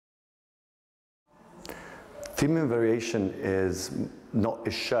Theme and Variation is not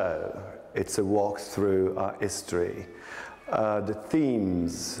a show, it's a walk through our history. The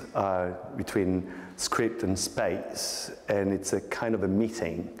themes are between script and space, and it's a kind of a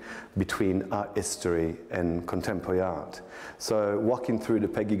meeting between art history and contemporary art. So walking through the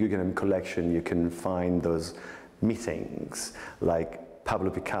Peggy Guggenheim collection, you can find those meetings, like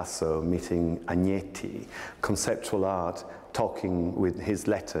Pablo Picasso meeting Agnetti, conceptual art talking with his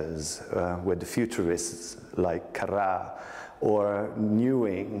letters with the futurists like Carrà, or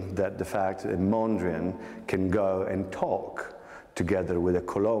knowing that the fact that Mondrian can go and talk together with a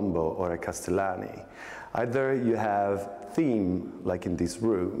Colombo or a Castellani. Either you have theme, like in this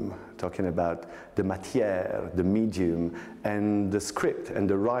room, talking about the matière, the medium, and the script and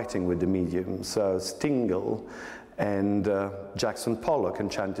the writing with the medium. So Stengel and Jackson Pollock,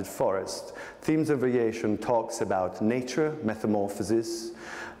 Enchanted Forest. Themes and Variation talks about nature, metamorphosis,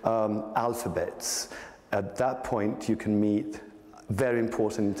 alphabets. At that point, you can meet very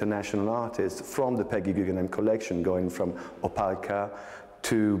important international artists from the Peggy Guggenheim collection, going from Opalka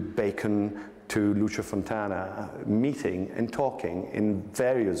to Bacon to Lucio Fontana, meeting and talking in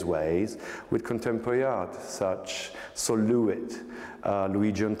various ways with contemporary art, such Sol Lewitt,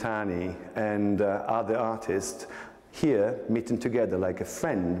 Luigi Ontani, and other artists here meeting together like a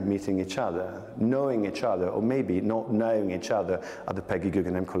friend meeting each other, knowing each other, or maybe not knowing each other at the Peggy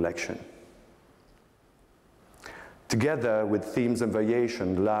Guggenheim collection. Together with Themes and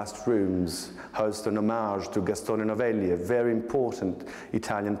Variation, the last rooms host an homage to Gastone Novelli, a very important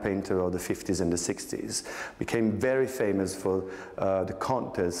Italian painter of the 50s and the 60s. Became very famous for the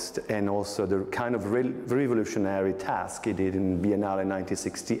contest and also the kind of revolutionary task he did in Biennale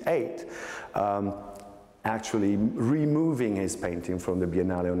 1968. Actually removing his painting from the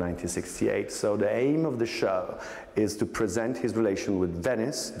Biennale of 1968. So the aim of the show is to present his relation with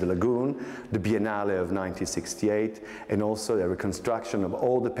Venice, the lagoon, the Biennale of 1968, and also the reconstruction of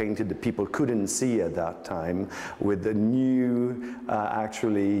all the paintings that people couldn't see at that time, with the new,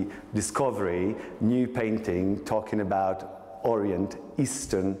 actually, discovery, new painting talking about Orient,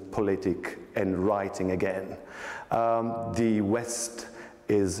 Eastern politic and writing again. The West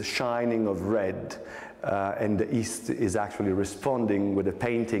is shining of red, and the East is actually responding with a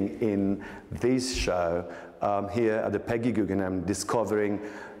painting in this show here at the Peggy Guggenheim, discovering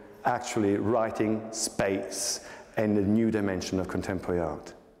actually writing space and a new dimension of contemporary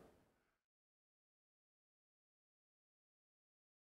art.